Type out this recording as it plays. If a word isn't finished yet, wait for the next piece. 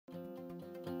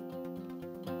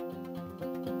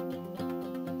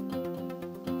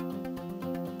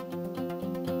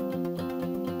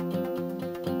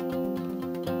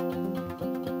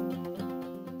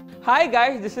Hi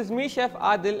guys, this is me Chef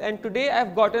Adil and today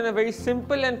I've gotten a very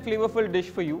simple and flavorful dish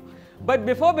for you. But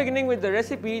before beginning with the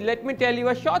recipe, let me tell you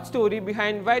a short story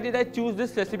behind why did I choose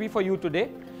this recipe for you today.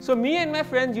 So me and my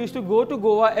friends used to go to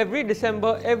Goa every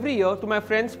December every year to my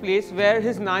friend's place where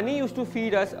his nani used to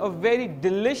feed us a very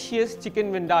delicious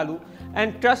chicken vindaloo,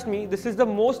 and trust me, this is the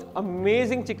most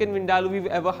amazing chicken vindaloo we've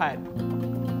ever had.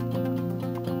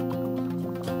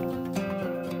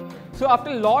 So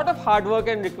after a lot of hard work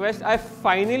and requests, I've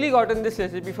finally gotten this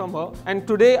recipe from her, and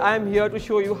today I am here to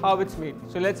show you how it's made.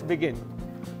 So let's begin.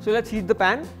 So let's heat the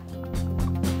pan.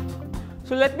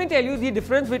 So let me tell you, the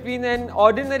difference between an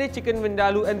ordinary chicken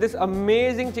vindaloo and this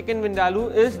amazing chicken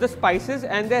vindaloo is the spices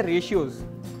and their ratios.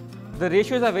 The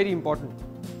ratios are very important.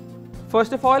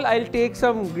 First of all, I'll take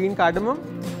some green cardamom,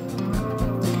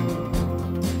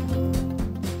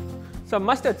 some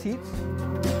mustard seeds,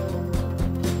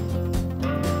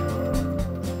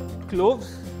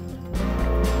 cloves,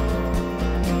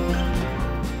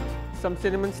 some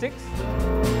cinnamon sticks,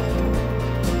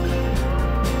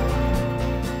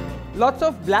 lots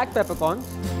of black peppercorns.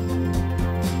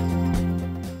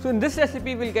 So in this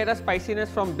recipe we'll get a spiciness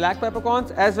from black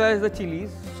peppercorns as well as the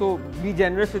chilies, so be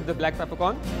generous with the black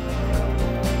peppercorn.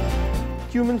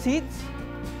 Cumin seeds,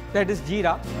 that is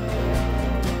jeera.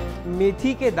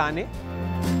 Methi ke dane,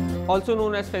 also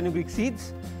known as fenugreek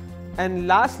seeds, and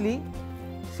lastly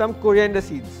some coriander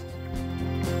seeds.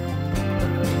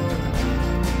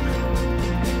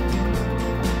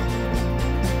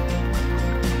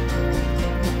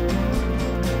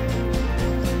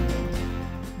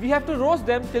 We have to roast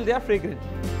them till they are fragrant.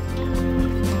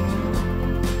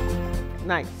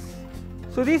 Nice.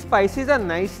 So these spices are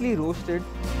nicely roasted.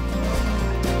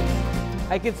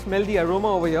 I can smell the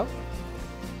aroma over here.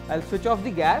 I'll switch off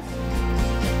the gas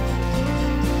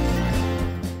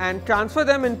and transfer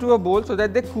them into a bowl so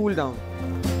that they cool down.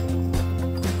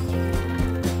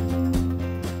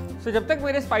 So जब तक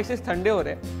मेरे spices ठंडे हो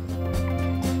रहे,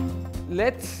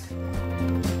 let's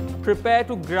prepare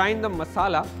to grind the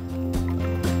masala.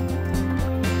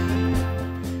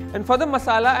 And for the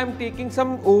masala, I'm taking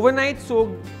some overnight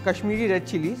soaked Kashmiri Red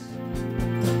Chillies.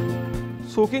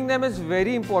 Soaking them is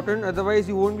very important, otherwise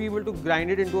you won't be able to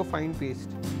grind it into a fine paste.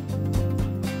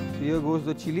 So here goes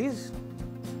the chilies.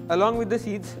 Along with the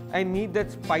seeds, I need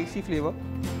that spicy flavor.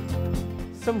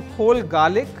 Some whole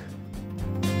garlic,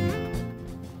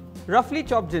 roughly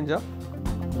chopped ginger.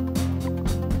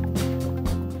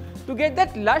 To get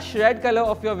that lush red color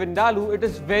of your vindaloo, it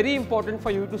is very important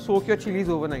for you to soak your chilies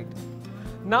overnight.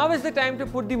 Now is the time to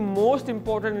put the most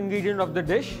important ingredient of the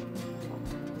dish,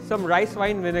 some rice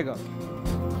wine vinegar.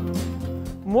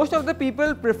 Most of the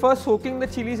people prefer soaking the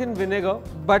chilies in vinegar,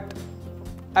 but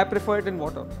I prefer it in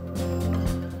water.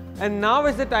 And now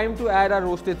is the time to add our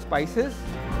roasted spices,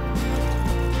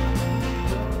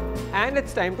 and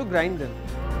it's time to grind them.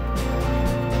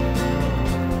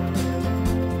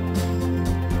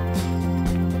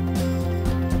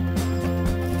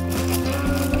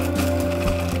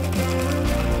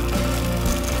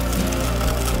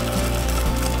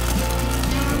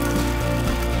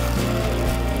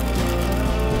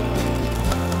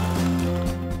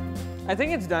 I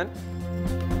think it's done.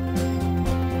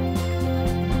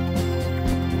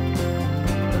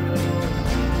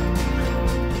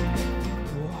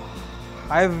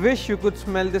 I wish you could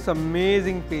smell this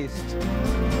amazing paste.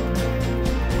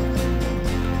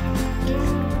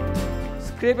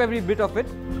 Scrape every bit of it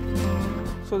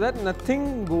so that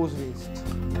nothing goes waste.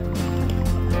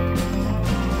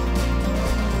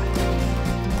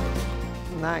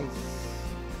 Nice.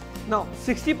 Now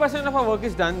 60% of our work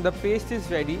is done, the paste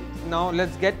is ready. Now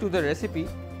let's get to the recipe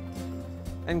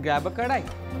and grab a kadai.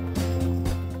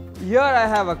 Here I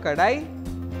have a kadai,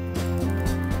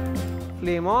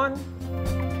 flame on.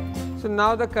 So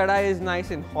now the kadai is nice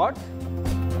and hot.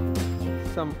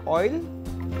 Some oil,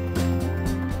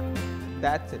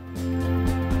 that's it.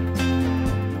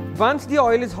 Once the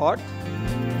oil is hot,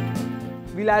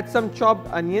 we'll add some chopped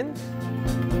onions.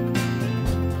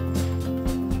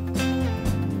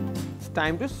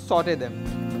 Time to saute them.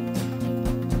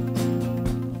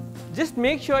 Just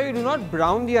make sure you do not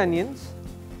brown the onions,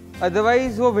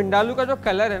 otherwise वो vindaloo का जो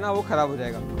color है ना वो खराब हो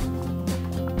जाएगा.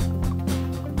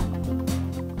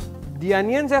 The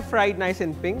onions are fried nice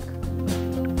and pink.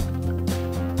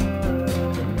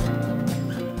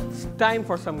 It's time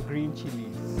for some green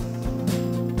chilies.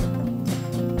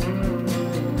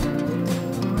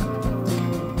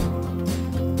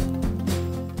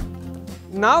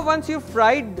 Now once you've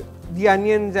fried the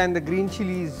onions and the green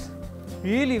chilies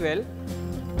really well,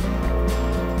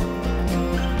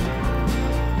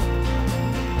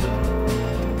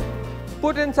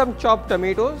 put in some chopped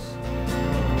tomatoes,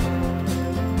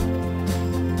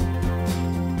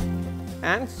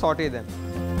 and saute them.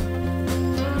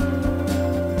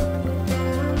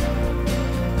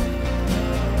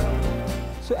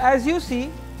 So as you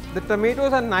see, the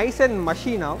tomatoes are nice and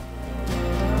mushy now.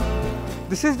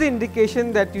 This is the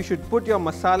indication that you should put your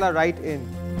masala right in.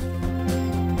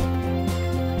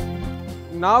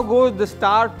 Now goes the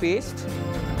star paste.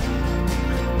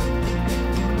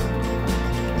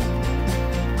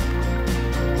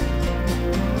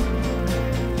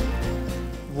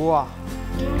 Wow,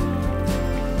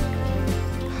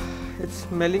 it's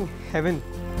smelling heaven.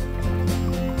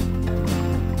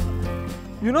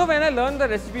 You know, when I learned the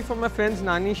recipe from my friend's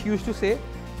Nani, she used to say,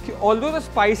 although the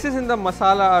spices in the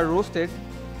masala are roasted,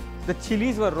 the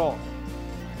chilies were raw.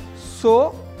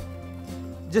 So,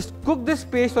 just cook this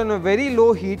paste on a very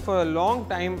low heat for a long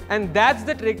time, and that's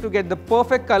the trick to get the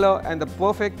perfect color and the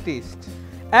perfect taste.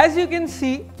 As you can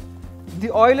see,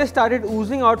 the oil has started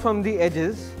oozing out from the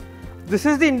edges. This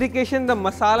is the indication the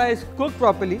masala is cooked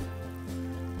properly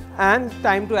and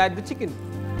time to add the chicken.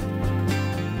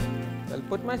 I'll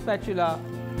put my spatula,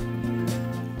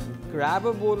 grab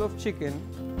a bowl of chicken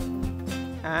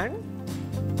and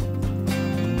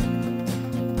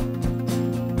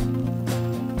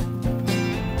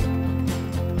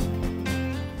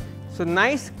so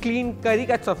nice clean curry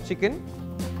cuts of chicken.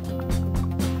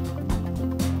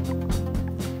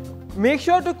 Make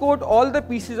sure to coat all the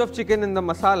pieces of chicken in the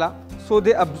masala so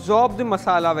they absorb the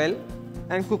masala well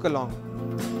and cook along.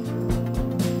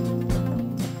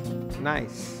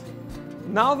 Nice.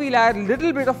 Now we'll add a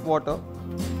little bit of water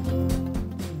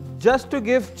just to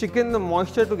give chicken the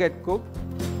moisture to get cooked.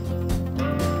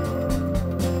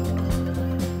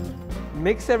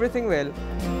 Mix everything well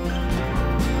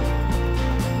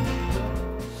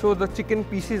so the chicken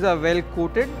pieces are well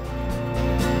coated.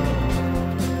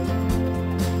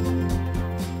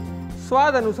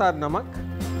 Swad anusar namak.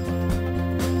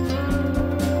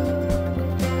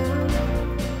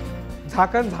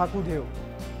 Dhakan dhaku deo.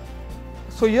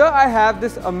 So here I have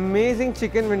this amazing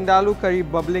chicken vindaloo curry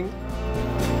bubbling.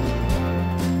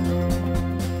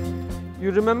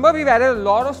 You remember we've added a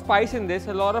lot of spice in this,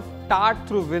 a lot of tart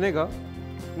through vinegar.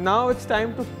 Now it's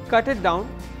time to cut it down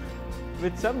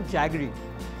with some jaggery.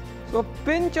 So a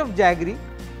pinch of jaggery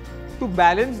to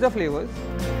balance the flavors.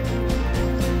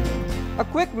 A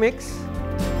quick mix.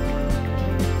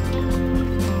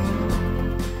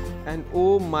 And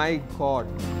oh my god,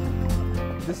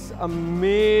 this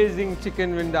amazing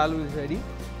chicken vindaloo is ready.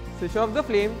 Switch off the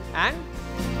flame and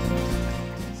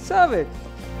serve it.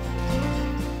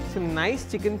 Some nice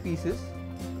chicken pieces,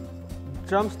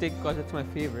 drumstick because it's my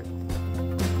favorite,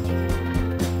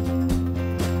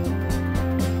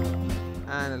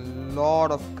 and a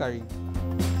lot of curry.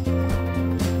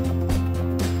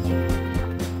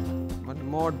 One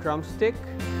more drumstick,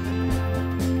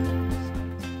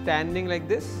 standing like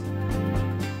this.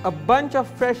 A bunch of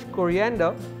fresh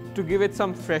coriander to give it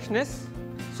some freshness.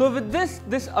 So with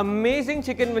this amazing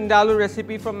chicken vindaloo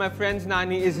recipe from my friend's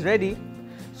Nani is ready.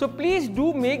 So please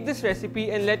do make this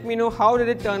recipe and let me know how did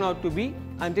it turn out to be.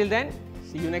 Until then,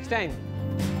 see you next time.